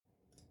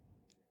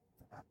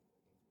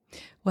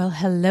Well,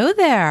 hello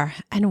there,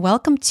 and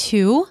welcome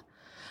to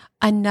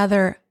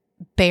another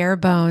bare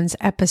bones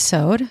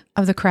episode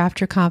of the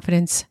Craft Your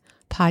Confidence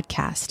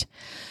podcast.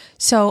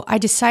 So I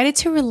decided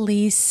to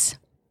release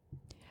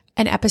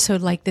an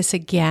episode like this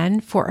again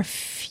for a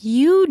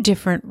few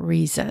different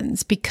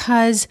reasons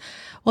because,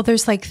 well,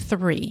 there's like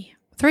three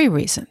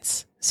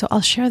reasons. So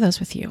I'll share those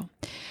with you.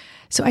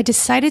 So I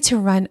decided to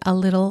run a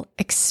little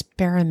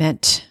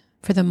experiment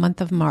for the month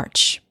of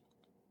March.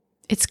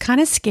 It's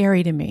kind of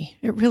scary to me.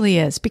 It really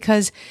is,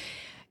 because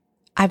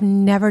I've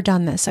never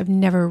done this. I've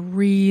never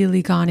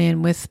really gone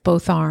in with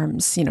both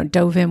arms,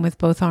 dove in with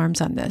both arms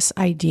on this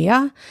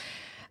idea.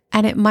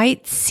 And it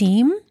might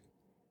seem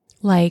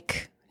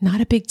like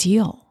not a big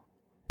deal,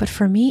 but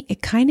for me,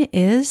 it kind of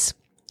is.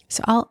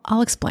 So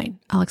I'll explain.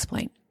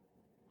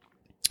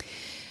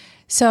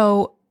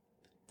 So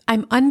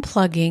I'm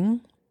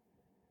unplugging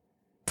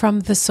from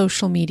the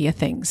social media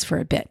things for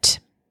a bit,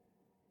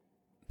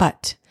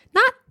 but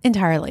not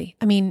entirely.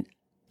 I mean,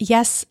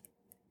 yes,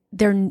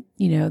 the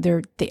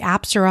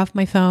apps are off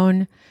my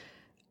phone.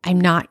 I'm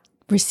not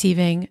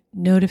receiving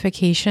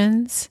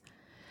notifications,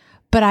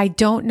 but I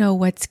don't know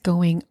what's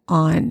going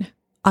on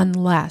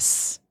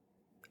unless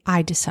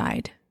I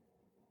decide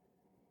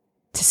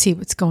to see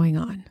what's going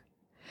on,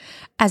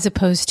 as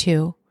opposed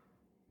to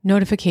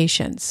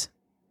notifications,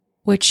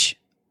 which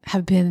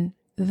have been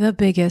the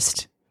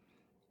biggest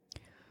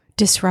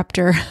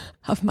disruptor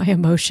of my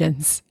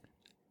emotions,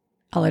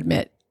 I'll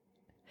admit.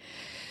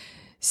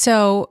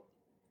 So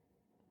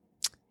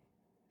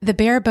the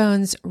bare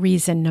bones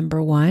reason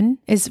number one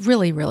is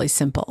really, really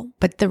simple.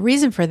 But the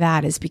reason for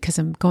that is because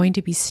I'm going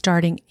to be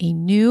starting a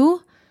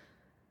new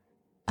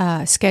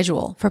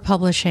schedule for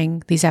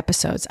publishing these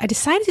episodes. I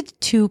decided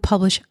to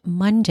publish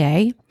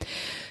Monday,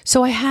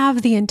 so I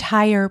have the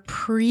entire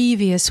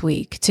previous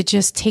week to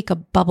just take a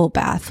bubble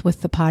bath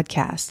with the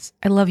podcasts.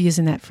 I love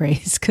using that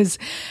phrase because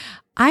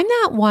I'm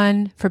not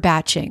one for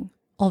batching,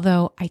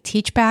 although I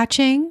teach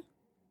batching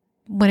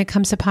when it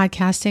comes to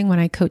podcasting, when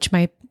I coach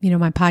my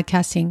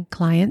podcasting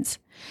clients.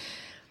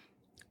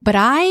 But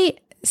I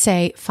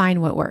say,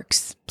 find what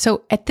works.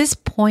 So at this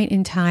point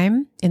in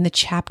time, in the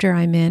chapter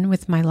I'm in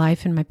with my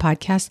life and my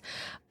podcast,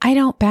 I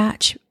don't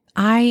batch.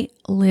 I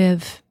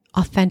live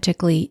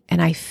authentically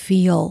and I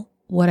feel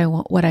what I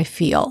want, what I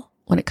feel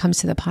when it comes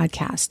to the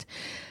podcast.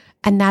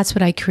 And that's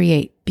what I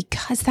create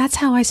because that's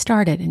how I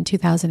started in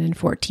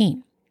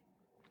 2014.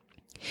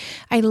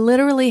 I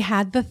literally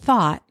had the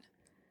thought,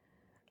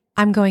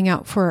 I'm going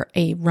out for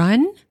a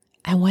run,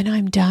 and when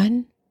I'm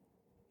done,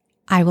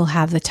 I will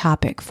have the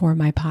topic for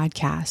my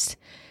podcast.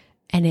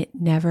 And it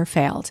never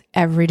failed.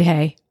 Every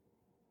day,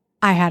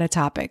 I had a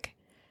topic.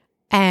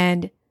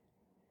 And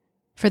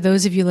for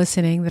those of you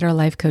listening that are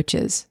life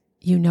coaches,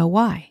 you know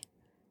why.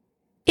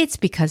 It's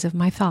because of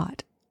my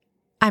thought.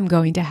 I'm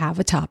going to have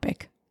a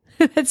topic.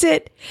 That's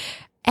it.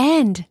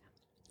 And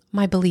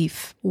my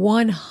belief,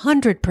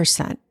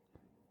 100%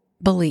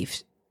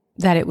 belief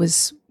that it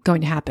was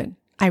going to happen.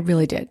 I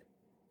really did.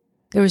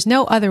 There was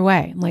no other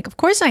way. I'm like, of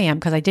course I am,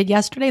 because I did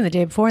yesterday and the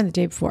day before and the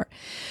day before.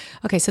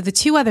 Okay, so the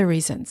two other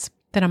reasons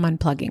that I'm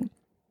unplugging.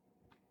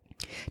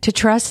 To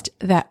trust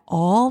that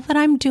all that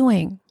I'm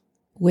doing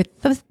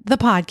with the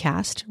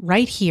podcast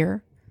right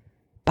here,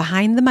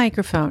 behind the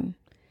microphone,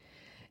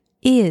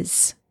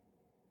 is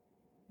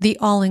the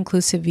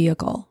all-inclusive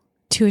vehicle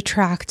to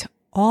attract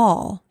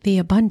all the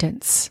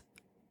abundance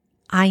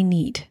I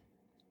need.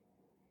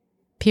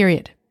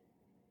 Period.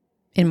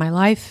 In my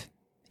life,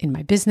 in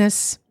my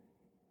business,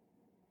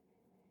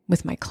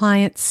 with my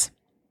clients,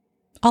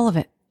 all of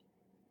it.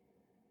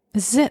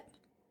 This is it.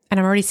 And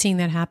I'm already seeing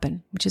that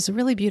happen, which is a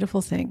really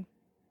beautiful thing.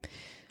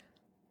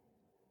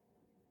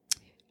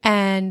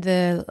 And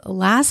the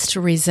last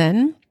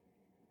reason,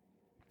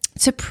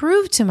 to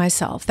prove to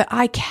myself that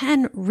I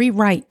can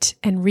rewrite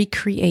and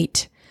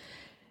recreate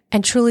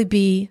and truly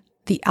be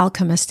the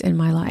alchemist in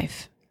my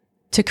life,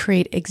 to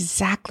create it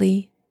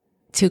exactly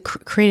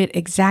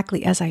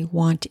as I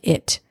want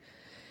it.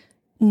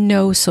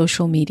 No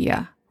social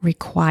media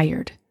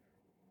required,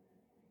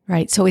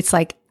 right? So it's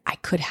like I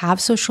could have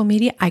social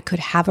media. I could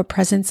have a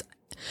presence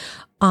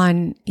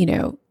on,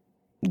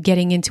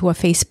 getting into a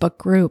Facebook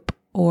group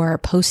or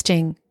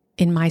posting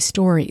in my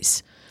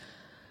stories,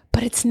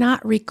 but it's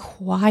not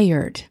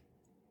required.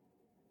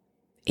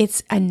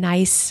 It's a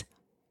nice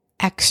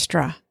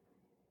extra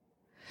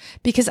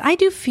because I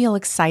do feel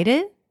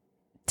excited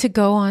to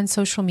go on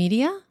social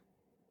media,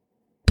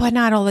 but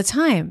not all the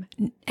time.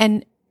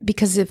 And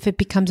because if it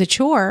becomes a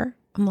chore,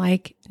 I'm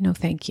like, no,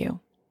 thank you.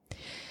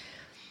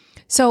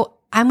 So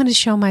I'm going to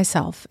show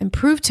myself and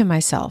prove to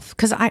myself,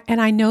 because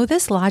I know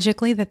this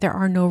logically that there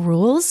are no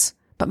rules,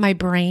 but my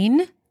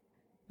brain,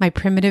 my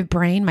primitive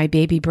brain, my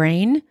baby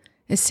brain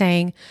is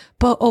saying,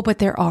 but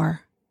there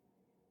are.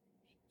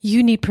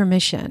 You need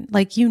permission.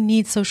 Like you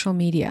need social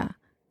media.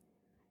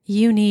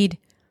 You need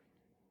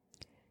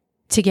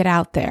to get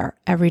out there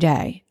every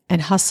day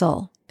and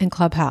hustle in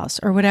Clubhouse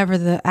or whatever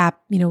the app,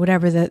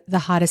 whatever the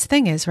hottest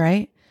thing is,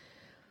 right?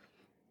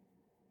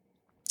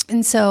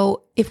 And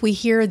so if we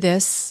hear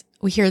this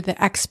we hear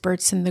the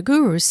experts and the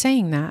gurus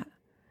saying that.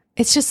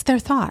 It's just their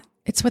thought.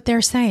 It's what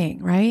they're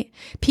saying, right?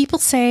 What people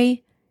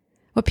say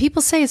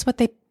is what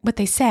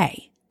they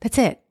say. That's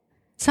it.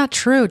 It's not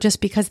true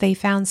just because they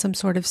found some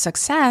sort of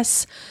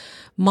success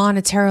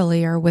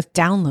monetarily or with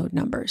download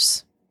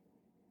numbers.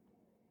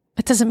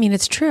 It doesn't mean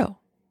it's true,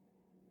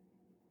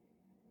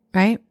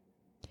 right?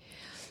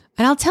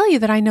 And I'll tell you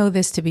that I know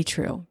this to be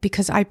true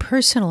because I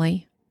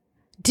personally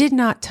did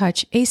not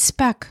touch a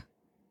speck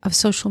of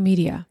social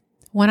media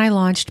when I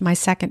launched my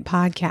second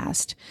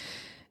podcast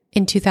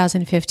in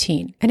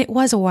 2015. And it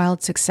was a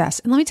wild success.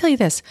 And let me tell you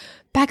this,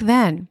 back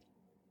then,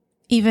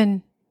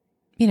 even,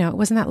 it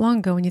wasn't that long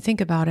ago when you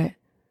think about it,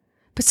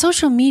 but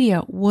social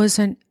media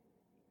wasn't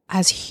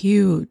as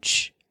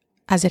huge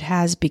as it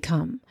has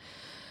become.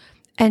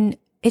 And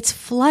it's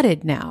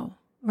flooded now,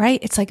 right?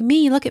 It's like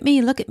me, look at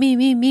me, look at me,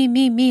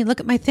 me, look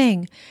at my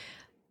thing.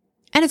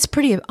 And it's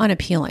pretty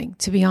unappealing,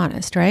 to be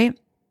honest, right?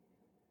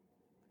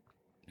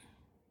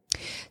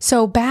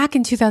 So back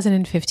in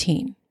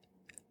 2015,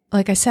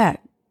 like I said,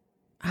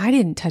 I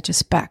didn't touch a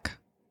speck.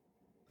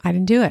 I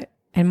didn't do it.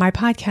 And my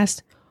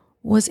podcast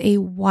was a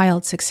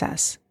wild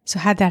success. So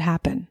how'd that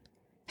happen?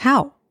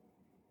 How?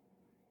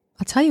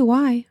 I'll tell you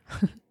why.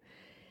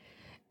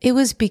 It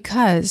was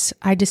because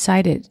I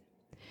decided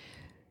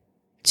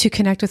to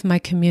connect with my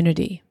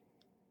community,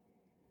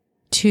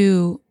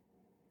 to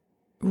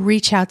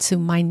reach out to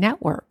my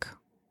network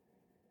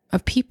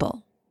of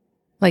people.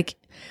 Like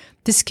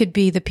this could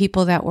be the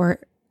people that were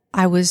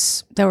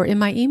in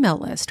my email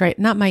list, right?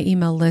 Not my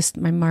email list,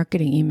 my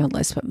marketing email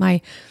list, but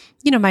my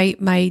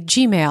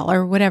Gmail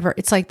or whatever.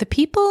 It's like the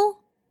people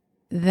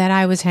that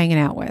I was hanging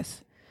out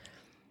with,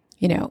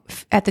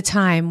 at the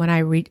time when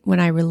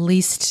I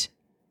released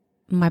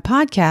my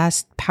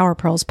podcast, Power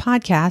Pearls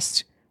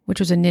Podcast, which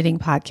was a knitting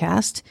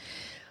podcast,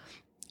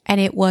 and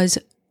it was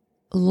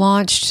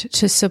launched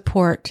to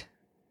support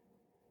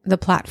the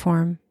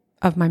platform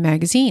of my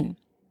magazine,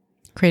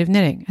 Creative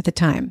Knitting, at the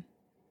time.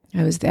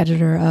 I was the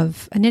editor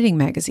of a knitting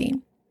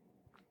magazine.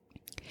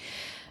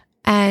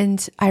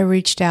 And I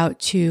reached out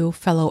to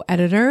fellow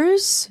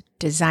editors,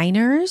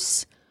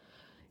 designers,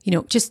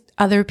 just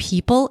other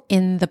people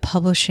in the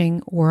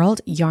publishing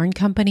world, yarn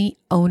company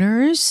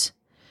owners,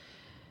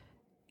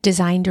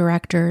 design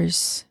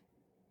directors.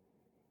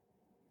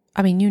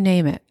 I mean, you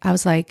name it. I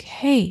was like,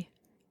 hey,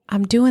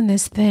 I'm doing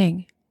this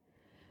thing.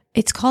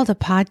 It's called a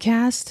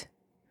podcast.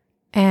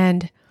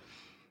 And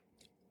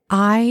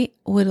I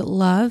would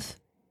love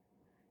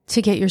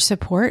to get your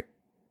support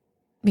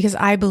because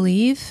I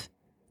believe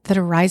that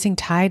a rising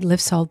tide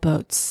lifts all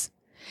boats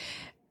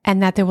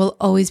and that there will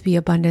always be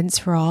abundance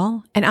for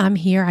all. And I'm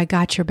here. I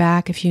got your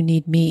back if you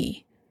need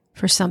me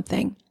for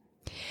something.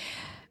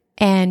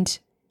 And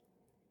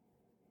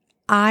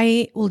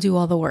I will do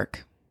all the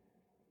work.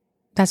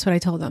 That's what I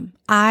told them.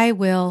 I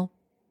will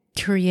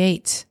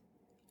create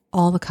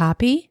all the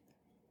copy,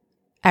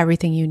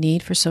 everything you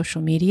need for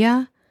social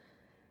media.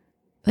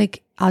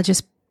 Like I'll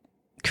just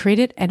create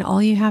it and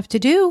all you have to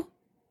do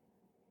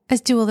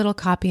is do a little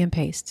copy and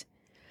paste.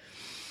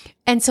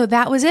 And so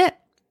that was it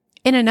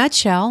in a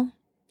nutshell.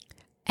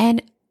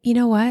 And you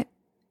know what?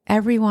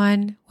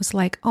 Everyone was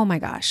like, oh my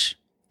gosh,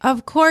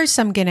 of course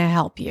I'm going to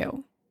help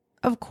you.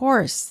 Of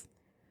course.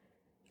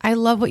 I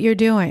love what you're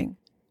doing.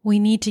 We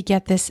need to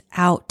get this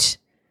out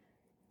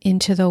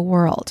into the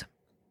world.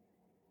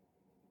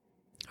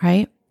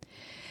 Right?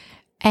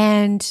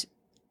 And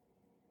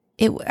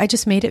I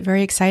just made it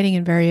very exciting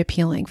and very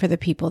appealing for the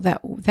people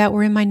that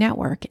were in my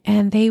network.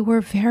 And they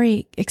were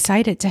very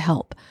excited to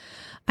help.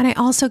 And I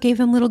also gave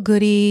them little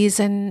goodies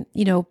and,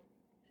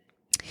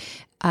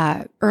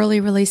 early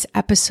release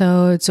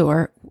episodes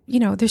or,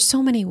 there's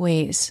so many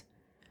ways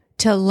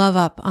to love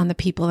up on the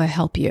people that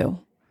help you.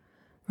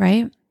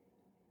 Right?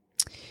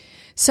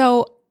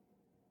 So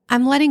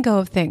I'm letting go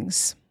of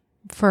things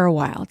for a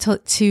while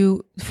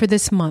for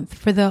this month,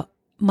 for the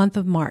month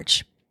of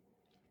March.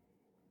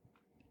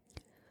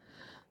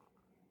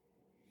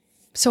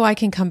 So I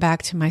can come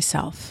back to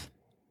myself.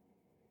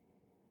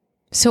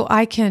 So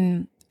I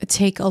can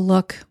take a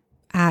look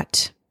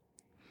at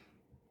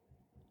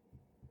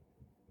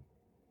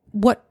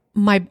what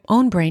my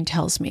own brain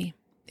tells me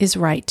is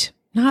right,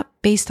 not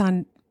based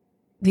on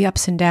the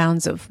ups and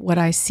downs of what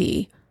I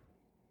see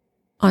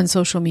on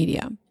social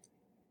media.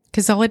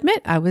 Because I'll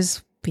admit I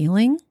was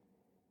feeling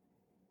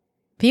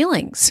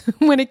feelings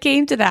when it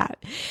came to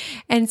that.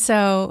 And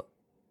so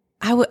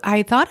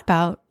I thought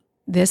about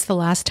this the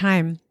last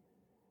time,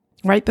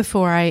 right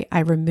before I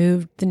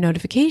removed the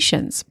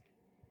notifications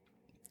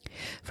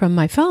from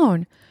my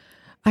phone.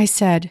 I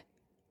said,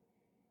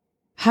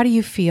 how do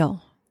you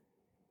feel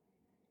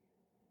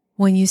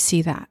when you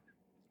see that?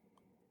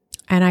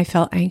 And I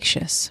felt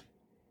anxious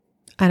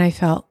and I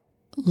felt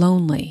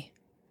lonely.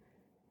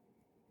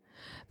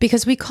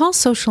 Because we call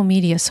social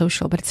media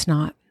social, but it's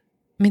not.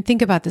 I mean,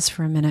 think about this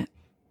for a minute.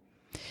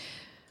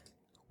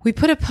 We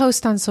put a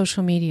post on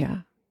social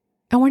media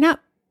and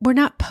we're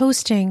not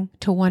posting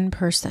to one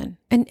person.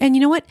 And you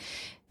know what?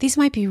 These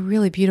might be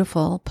really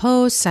beautiful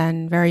posts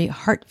and very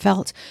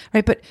heartfelt,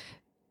 right? But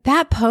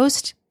that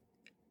post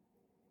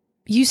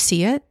you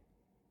see it,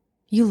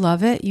 you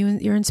love it,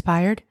 you're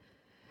inspired.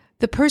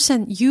 The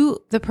person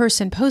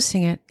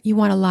posting it, you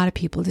want a lot of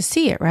people to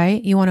see it,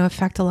 right? You want to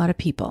affect a lot of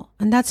people.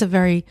 And that's a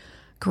very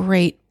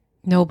great,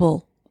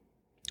 noble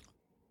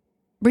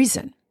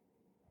reason.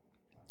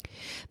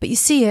 But you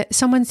see it,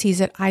 someone sees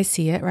it, I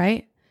see it,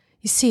 right?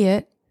 You see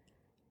it.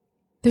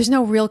 There's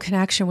no real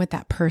connection with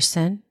that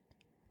person.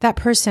 That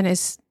person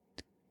is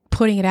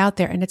putting it out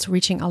there and it's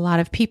reaching a lot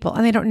of people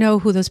and they don't know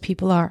who those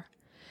people are.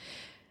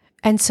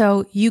 And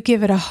so you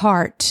give it a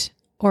heart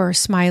or a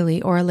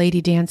smiley or a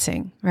lady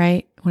dancing,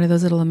 right? One of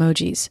those little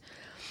emojis.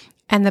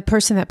 And the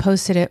person that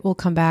posted it will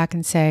come back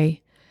and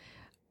say,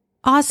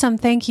 awesome,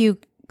 thank you.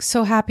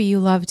 So happy you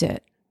loved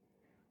it.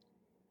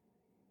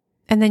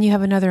 And then you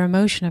have another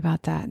emotion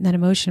about that. And that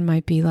emotion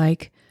might be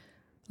like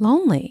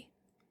lonely.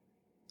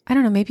 I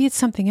don't know, maybe it's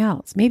something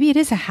else. Maybe it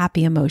is a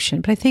happy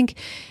emotion. But I think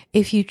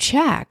if you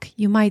check,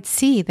 you might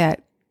see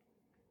that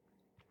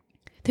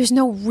there's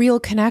no real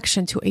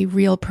connection to a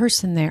real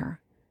person there.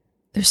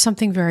 There's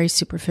something very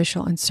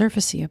superficial and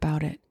surfacey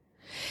about it.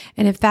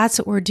 And if that's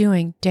what we're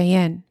doing day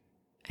in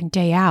and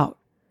day out,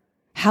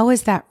 how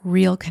is that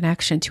real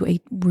connection to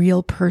a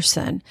real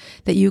person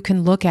that you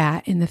can look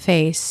at in the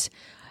face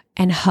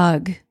and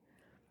hug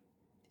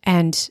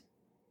and,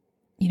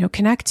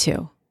 connect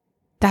to?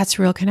 That's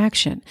real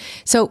connection.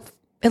 So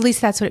at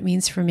least that's what it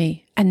means for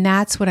me. And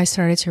that's what I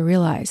started to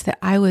realize, that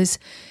I was,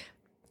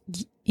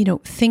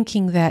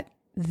 thinking that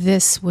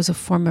this was a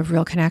form of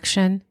real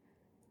connection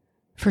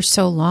for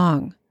so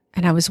long.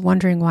 And I was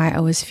wondering why I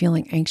was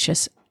feeling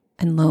anxious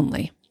and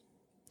lonely.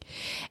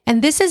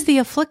 And this is the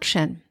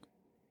affliction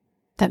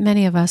that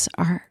many of us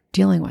are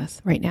dealing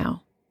with right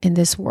now in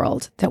this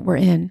world that we're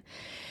in.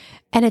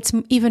 And it's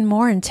even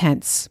more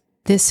intense,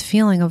 this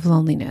feeling of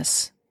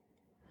loneliness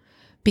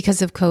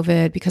because of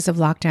COVID, because of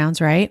lockdowns,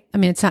 right? I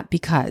mean, it's not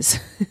because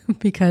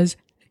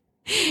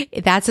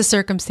that's a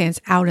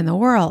circumstance out in the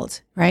world,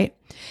 right?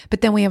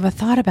 But then we have a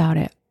thought about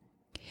it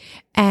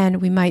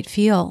and we might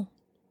feel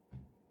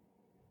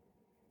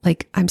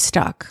like I'm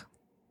stuck,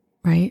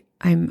 right?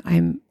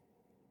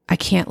 I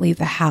can't leave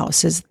the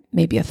house is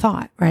maybe a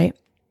thought, right?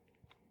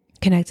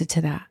 Connected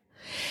to that.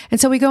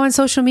 And so we go on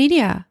social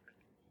media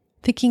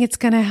thinking it's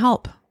going to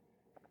help,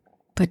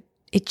 but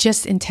it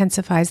just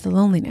intensifies the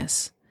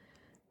loneliness.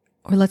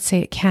 Or let's say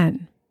it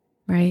can,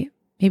 right?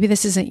 Maybe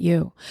this isn't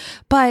you,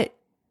 but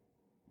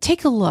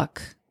take a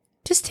look.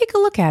 Just take a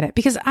look at it,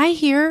 because I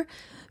hear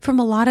from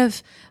a lot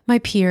of my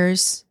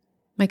peers,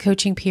 my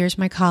coaching peers,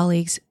 my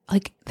colleagues,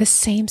 like the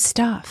same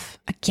stuff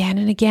again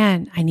and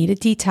again. I need a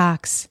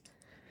detox.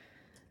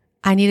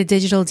 I need a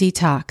digital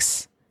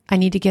detox. I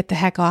need to get the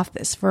heck off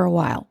this for a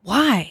while.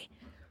 Why?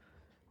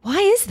 Why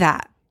is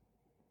that?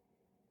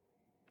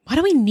 Why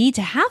do we need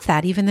to have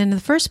that even in the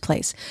first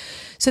place?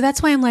 So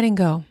that's why I'm letting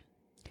go,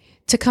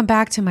 to come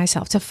back to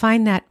myself, to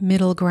find that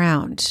middle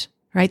ground,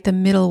 right? The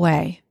middle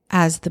way,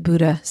 as the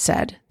Buddha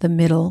said, the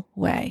middle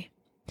way.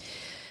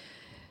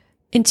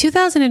 In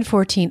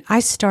 2014, I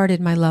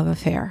started my love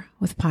affair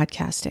with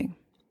podcasting,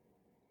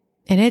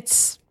 and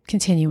it's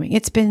continuing.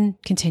 It's been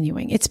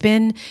continuing. It's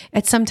been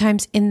at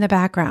sometimes in the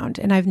background,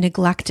 and I've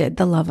neglected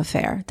the love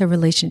affair, the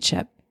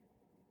relationship,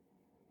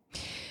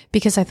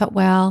 because I thought,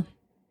 well,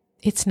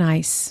 it's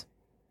nice,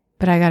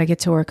 but I got to get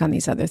to work on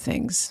these other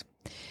things.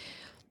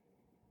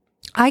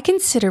 I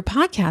consider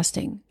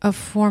podcasting a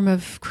form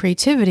of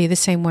creativity the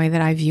same way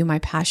that I view my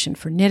passion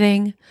for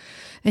knitting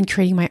and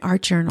creating my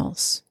art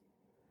journals,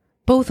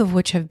 both of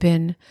which have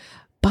been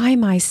by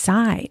my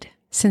side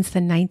since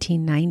the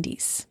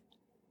 1990s.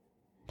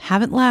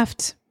 Haven't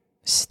left,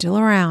 still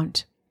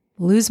around.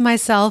 Lose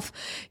myself,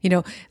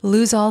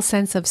 lose all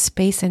sense of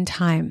space and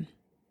time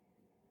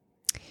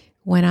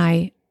when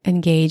I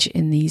engage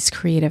in these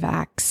creative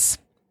acts.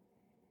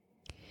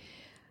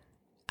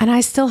 And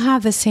I still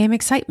have the same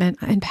excitement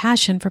and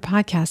passion for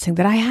podcasting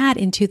that I had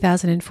in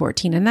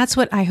 2014. And that's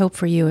what I hope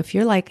for you. If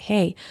you're like,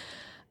 hey,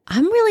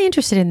 I'm really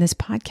interested in this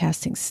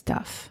podcasting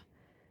stuff,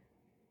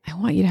 I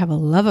want you to have a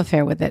love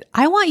affair with it.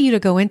 I want you to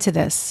go into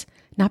this,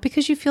 not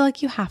because you feel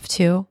like you have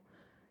to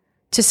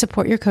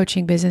support your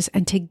coaching business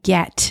and to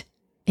get,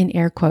 in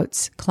air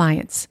quotes,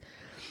 clients.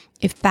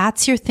 If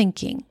that's your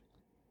thinking,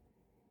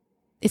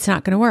 it's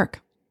not going to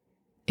work.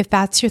 If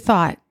that's your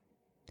thought,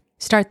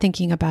 start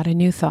thinking about a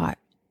new thought.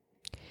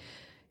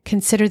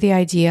 Consider the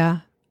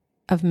idea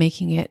of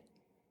making it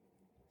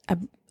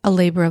a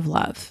labor of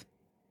love,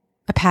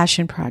 a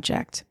passion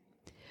project,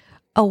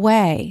 a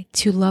way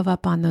to love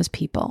up on those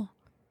people,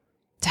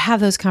 to have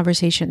those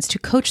conversations, to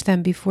coach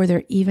them before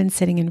they're even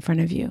sitting in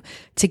front of you,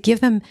 to give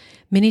them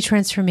mini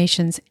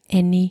transformations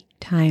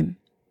anytime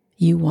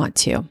you want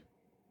to.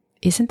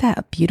 Isn't that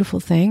a beautiful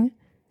thing?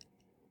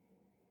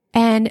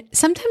 And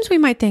sometimes we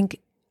might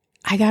think,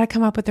 I got to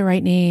come up with the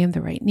right name,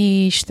 the right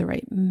niche, the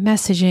right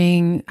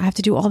messaging. I have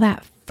to do all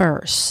that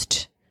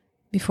first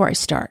before I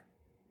start.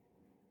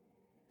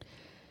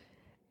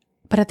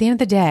 But at the end of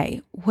the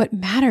day, what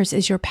matters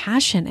is your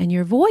passion and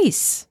your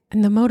voice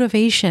and the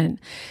motivation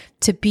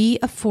to be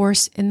a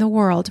force in the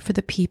world for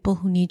the people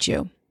who need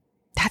you.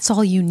 That's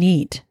all you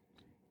need.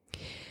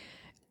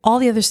 all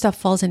the other stuff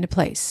falls into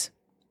place.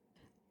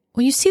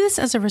 When you see this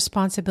as a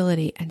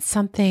responsibility and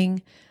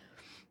something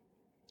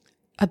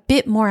a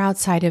bit more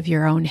outside of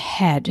your own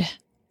head,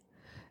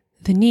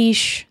 the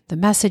niche, the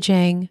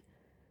messaging,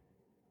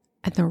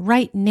 and the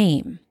right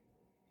name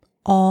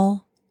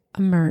all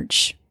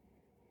emerge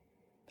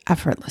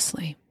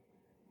effortlessly.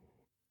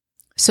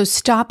 So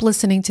stop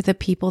listening to the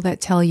people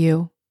that tell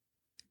you,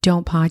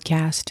 don't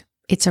podcast.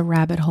 It's a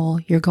rabbit hole.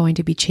 You're going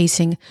to be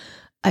chasing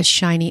a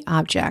shiny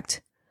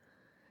object.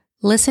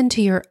 Listen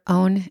to your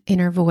own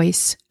inner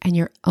voice and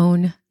your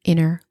own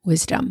inner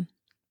wisdom.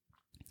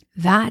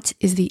 That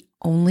is the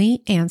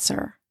only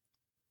answer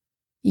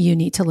you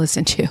need to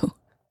listen to.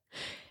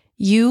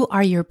 You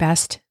are your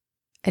best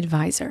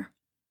advisor.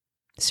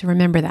 So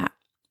remember that.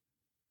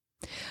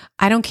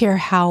 I don't care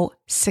how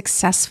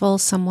successful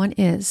someone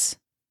is.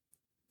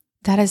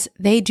 That is,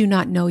 they do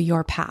not know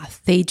your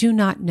path. They do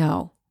not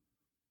know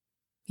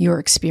your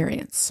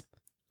experience.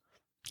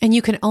 And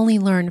you can only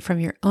learn from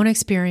your own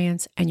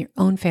experience and your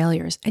own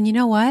failures. And you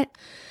know what?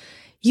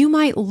 You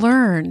might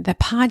learn that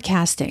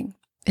podcasting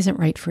isn't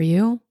right for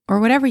you, or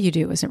whatever you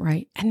do isn't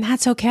right. And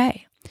that's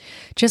okay.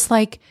 Just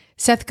like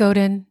Seth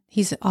Godin,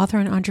 he's an author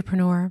and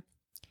entrepreneur.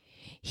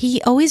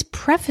 He always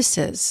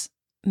prefaces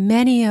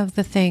many of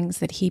the things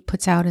that he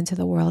puts out into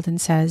the world and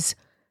says,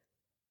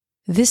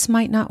 this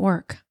might not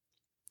work.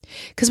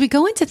 Because we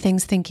go into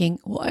things thinking,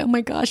 well, oh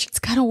my gosh, it's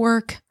got to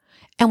work.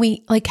 And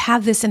we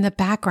have this in the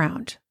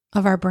background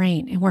of our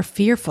brain and we're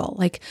fearful,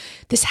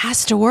 this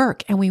has to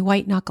work, and we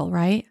white knuckle,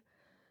 right?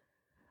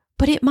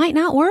 But it might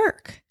not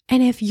work.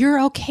 And if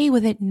you're okay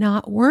with it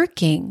not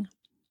working,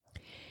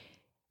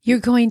 you're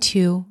going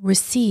to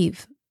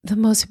receive the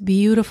most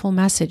beautiful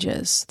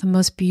messages, the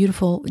most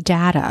beautiful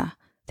data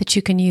that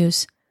you can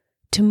use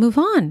to move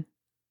on.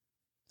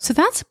 So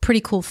that's a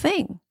pretty cool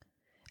thing.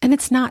 And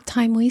it's not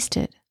time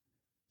wasted,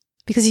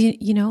 because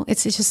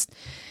it's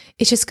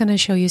just going to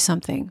show you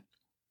something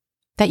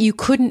that you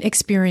couldn't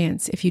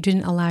experience if you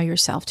didn't allow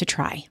yourself to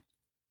try.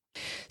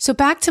 So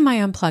back to my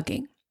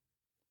unplugging.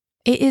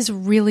 It is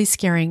really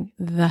scaring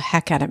the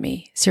heck out of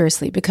me,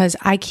 seriously, because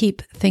I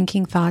keep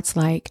thinking thoughts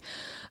like,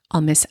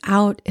 I'll miss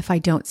out if I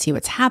don't see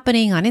what's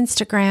happening on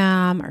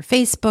Instagram or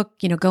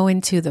Facebook, go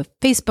into the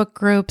Facebook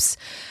groups.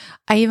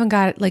 I even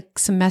got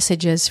some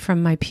messages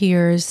from my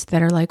peers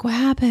that are like, what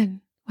happened?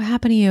 What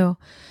happened to you?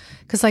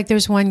 Because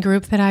there's one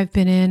group that I've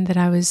been in that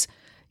I was,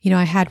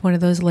 I had one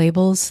of those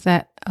labels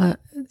that,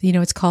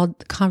 it's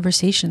called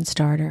conversation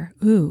starter.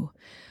 Ooh,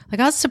 I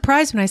was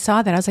surprised when I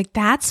saw that. I was like,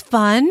 that's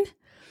fun.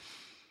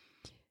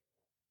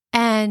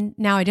 And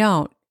now I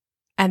don't.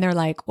 And they're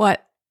like,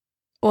 what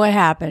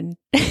happened?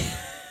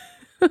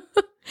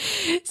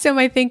 So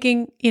my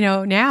thinking,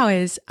 now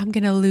is I'm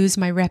going to lose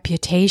my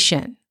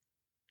reputation.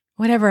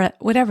 Whatever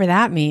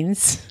that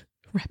means.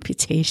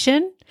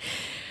 Reputation.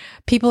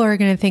 People are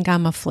going to think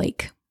I'm a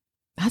flake.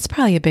 That's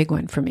probably a big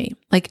one for me.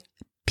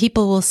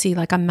 People will see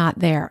I'm not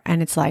there.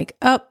 And it's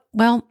oh,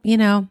 well,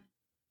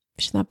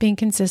 she's not being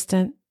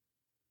consistent.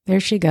 There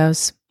she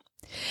goes.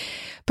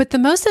 But the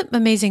most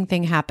amazing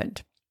thing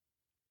happened.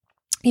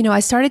 I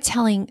started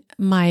telling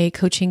my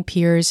coaching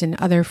peers and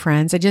other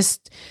friends, I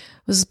just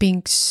was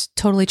being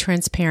totally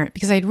transparent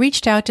because I'd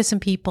reached out to some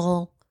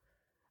people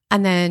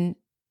and then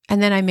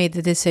I made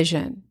the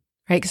decision,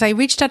 right? Because I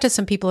reached out to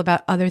some people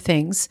about other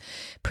things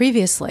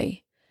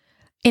previously.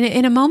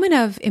 In a moment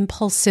of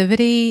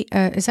impulsivity,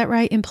 is that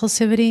right?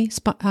 Impulsivity?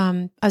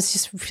 I was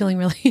just feeling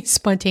really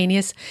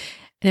spontaneous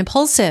and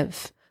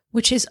impulsive,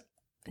 which is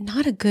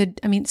not a good,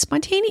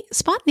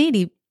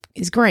 spontaneity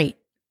is great.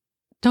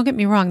 Don't get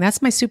me wrong.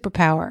 That's my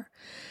superpower.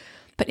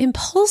 But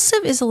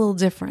impulsive is a little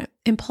different.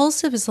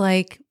 Impulsive is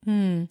we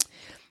got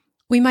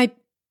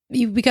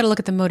to look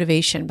at the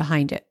motivation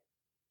behind it.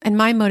 And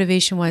my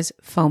motivation was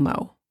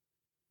FOMO,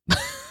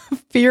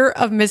 fear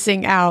of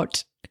missing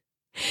out.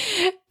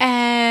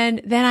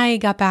 And then I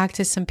got back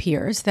to some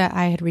peers that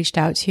I had reached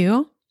out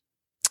to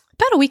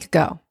about a week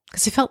ago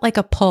because it felt like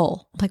a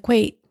pull. I'm like,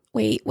 wait,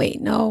 I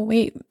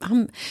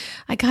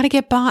got to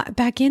get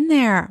back in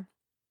there.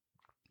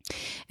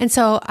 And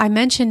so I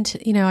mentioned,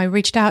 I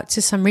reached out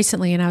to some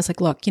recently and I was like,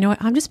 look, you know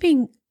what? I'm just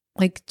being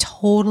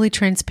totally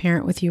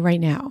transparent with you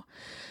right now.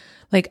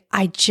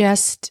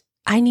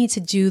 I need to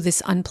do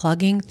this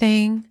unplugging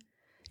thing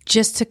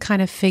just to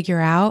kind of figure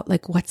out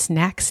what's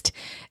next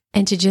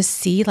and to just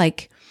see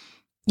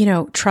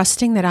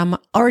trusting that I'm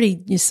already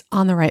just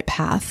on the right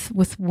path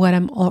with what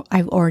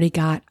I've already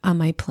got on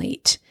my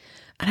plate.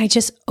 And I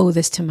just owe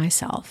this to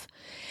myself.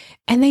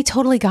 And they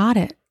totally got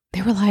it.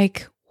 They were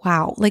like,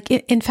 wow.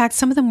 In fact,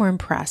 some of them were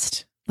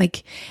impressed.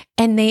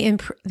 And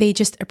they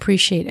just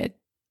appreciated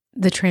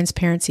the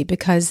transparency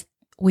because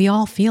we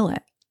all feel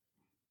it.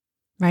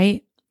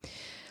 Right?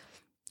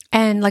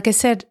 And like I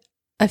said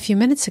a few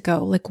minutes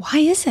ago, why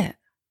is it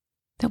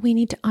that we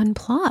need to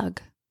unplug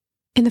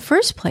in the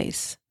first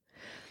place?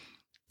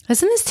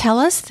 Doesn't this tell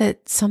us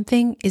that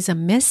something is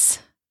amiss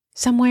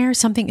somewhere?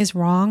 Something is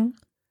wrong?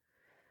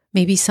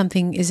 Maybe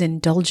something is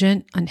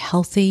indulgent,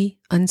 unhealthy,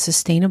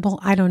 unsustainable.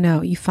 I don't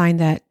know. You find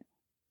that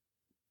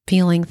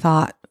feeling,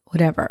 thought,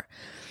 whatever.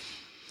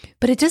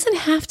 But it doesn't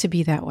have to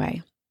be that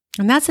way.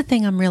 And that's the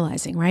thing I'm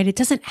realizing, right? It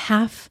doesn't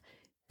have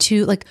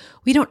to,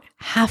 we don't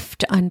have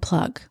to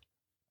unplug.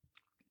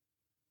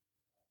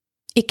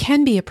 It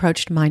can be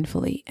approached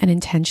mindfully and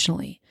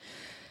intentionally.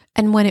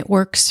 And when it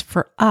works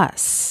for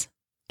us,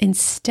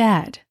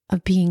 instead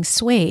of being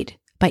swayed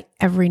by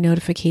every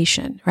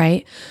notification,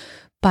 right?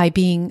 By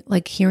being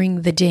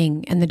hearing the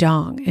ding and the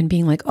dong and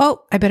being like,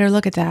 oh, I better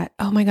look at that.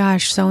 Oh my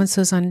gosh,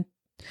 so-and-so's on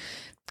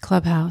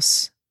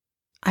Clubhouse.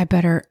 I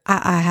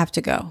have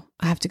to go.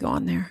 I have to go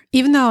on there.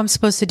 Even though I'm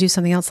supposed to do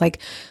something else, like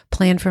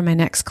plan for my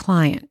next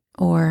client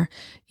or,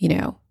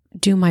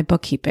 do my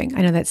bookkeeping.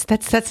 I know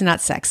that's not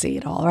sexy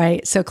at all,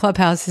 right? So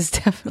Clubhouse is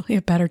definitely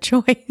a better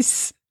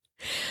choice.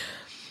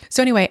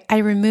 So anyway, I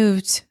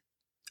removed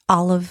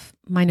all of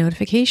my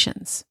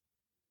notifications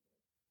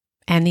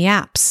and the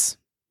apps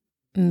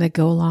that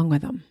go along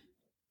with them.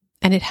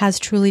 And it has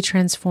truly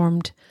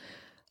transformed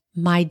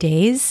my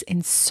days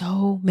in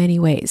so many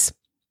ways.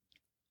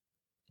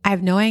 I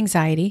have no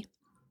anxiety.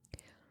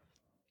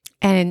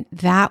 And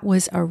that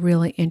was a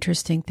really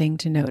interesting thing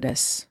to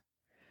notice.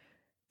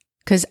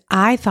 Because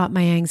I thought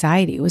my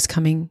anxiety was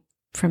coming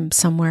from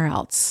somewhere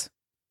else.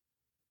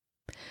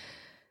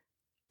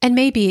 And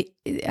maybe,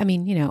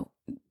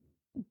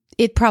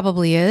 it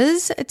probably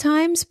is at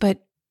times,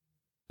 but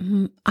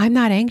I'm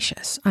not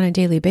anxious on a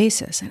daily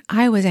basis. And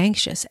I was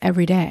anxious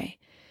every day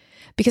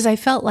because I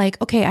felt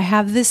like, okay, I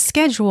have this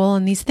schedule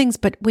and these things,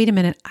 but wait a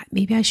minute,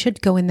 maybe I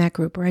should go in that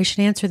group or I should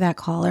answer that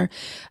call or,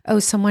 oh,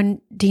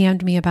 someone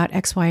DM'd me about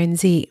X, Y, and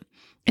Z.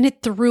 And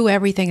it threw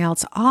everything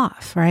else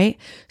off, right?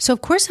 So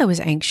of course I was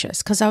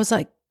anxious because I was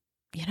like,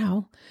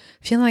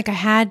 feeling like I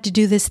had to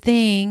do this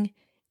thing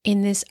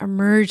in this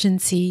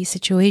emergency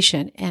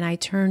situation. And I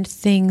turned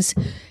things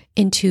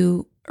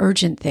into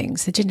urgent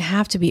things that didn't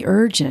have to be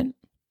urgent.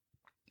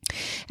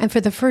 And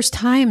for the first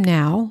time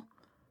now,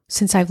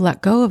 since I've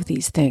let go of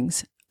these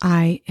things,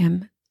 I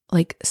am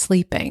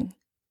sleeping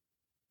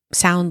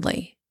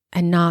soundly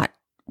and not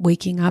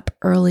waking up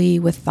early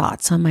with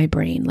thoughts on my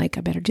brain. I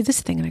better do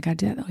this thing and I got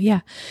to do that. Oh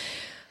yeah.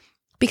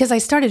 Because I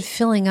started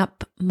filling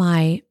up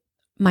my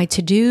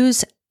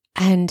to-dos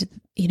and,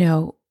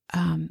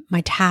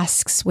 my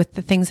tasks with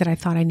the things that I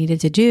thought I needed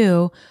to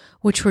do,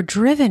 which were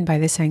driven by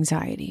this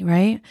anxiety,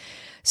 right?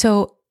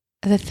 So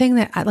the thing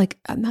that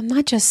I'm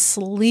not just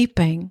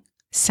sleeping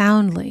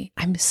soundly,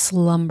 I'm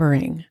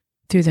slumbering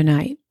through the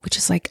night, which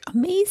is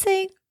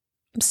amazing.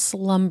 I'm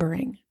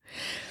slumbering.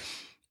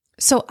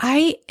 So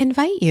I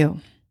invite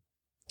you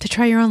to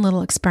try your own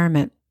little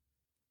experiment,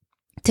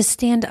 to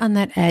stand on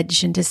that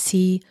edge and to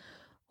see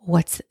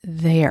what's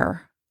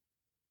there,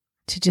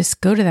 to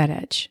just go to that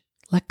edge,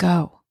 let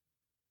go.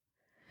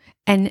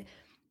 And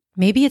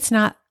maybe it's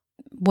not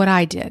what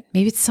I did.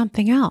 Maybe it's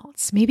something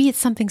else. Maybe it's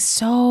something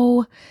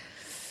so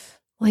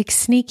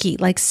sneaky,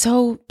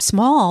 so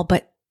small,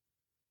 but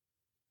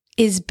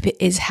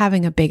is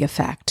having a big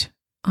effect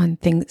on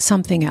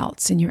something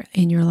else in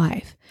your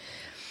life.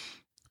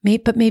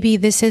 But maybe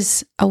this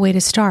is a way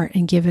to start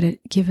and give it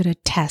a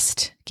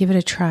test, give it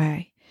a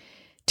try,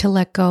 to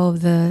let go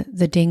of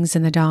the dings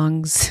and the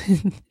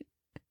dongs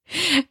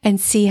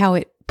and see how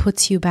it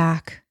puts you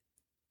back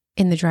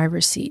in the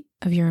driver's seat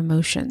of your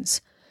emotions.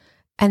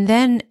 And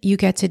then you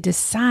get to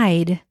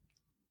decide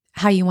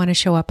how you want to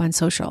show up on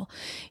social.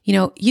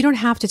 You don't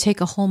have to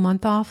take a whole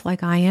month off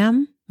like I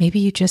am. Maybe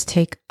you just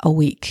take a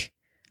week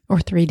or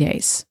 3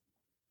 days,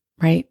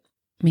 right?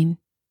 You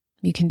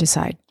can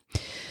decide.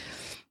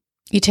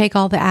 You take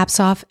all the apps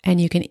off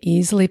and you can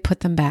easily put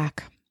them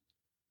back.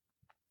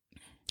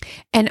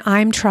 And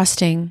I'm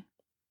trusting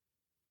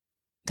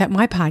that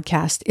my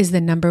podcast is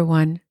the number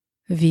one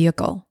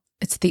vehicle.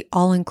 It's the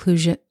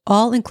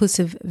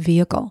all-inclusive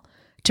vehicle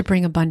to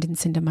bring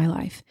abundance into my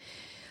life.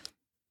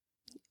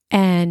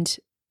 And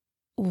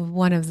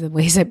one of the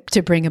ways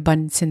to bring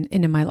abundance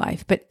into my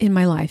life, but in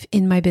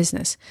my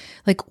business,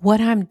 what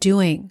I'm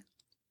doing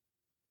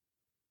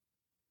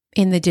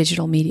in the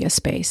digital media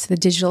space, the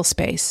digital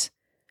space,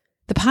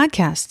 the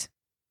podcast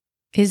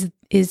is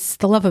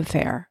the love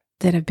affair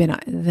that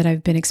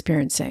I've been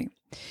experiencing.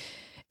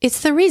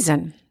 It's the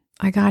reason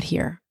I got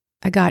here.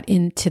 I got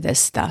into this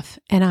stuff,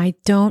 and I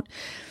don't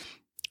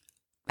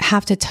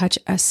have to touch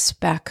a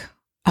speck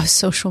of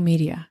social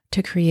media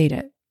to create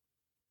it.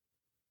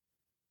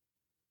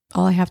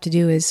 All I have to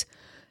do is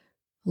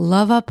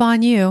love up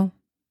on you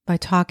by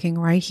talking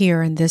right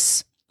here in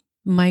this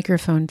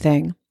microphone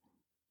thing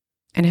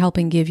and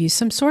helping give you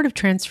some sort of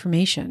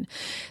transformation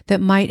that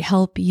might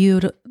help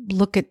you to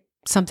look at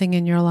something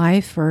in your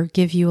life or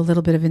give you a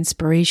little bit of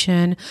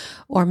inspiration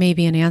or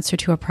maybe an answer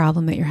to a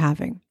problem that you're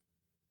having.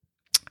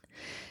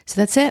 So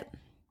that's it.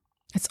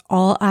 That's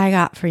all I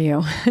got for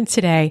you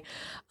today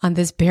on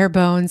this bare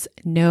bones,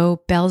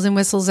 no bells and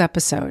whistles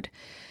episode.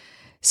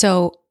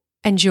 So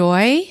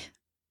enjoy,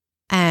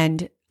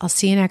 and I'll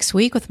see you next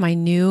week with my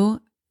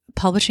new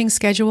publishing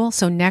schedule.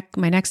 So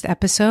my next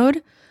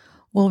episode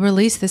will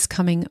release this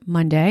coming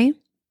Monday.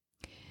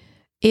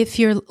 If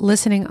you're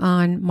listening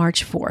on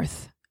March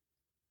 4th,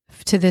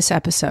 to this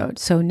episode.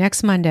 So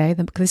next Monday,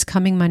 this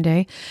coming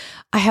Monday,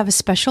 I have a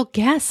special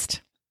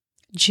guest,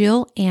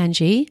 Jill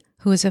Angie,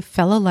 who is a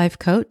fellow life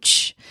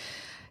coach.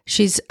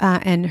 She's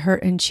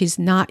and she's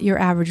not your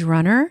average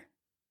runner,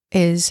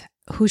 is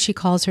who she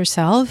calls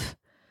herself.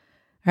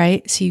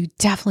 Right? So you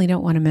definitely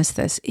don't want to miss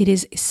this. It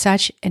is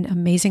such an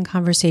amazing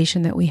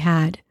conversation that we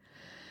had.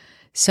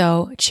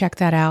 So check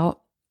that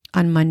out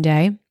on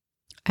Monday.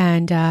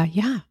 And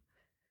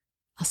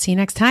I'll see you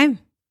next time.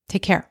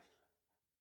 Take care.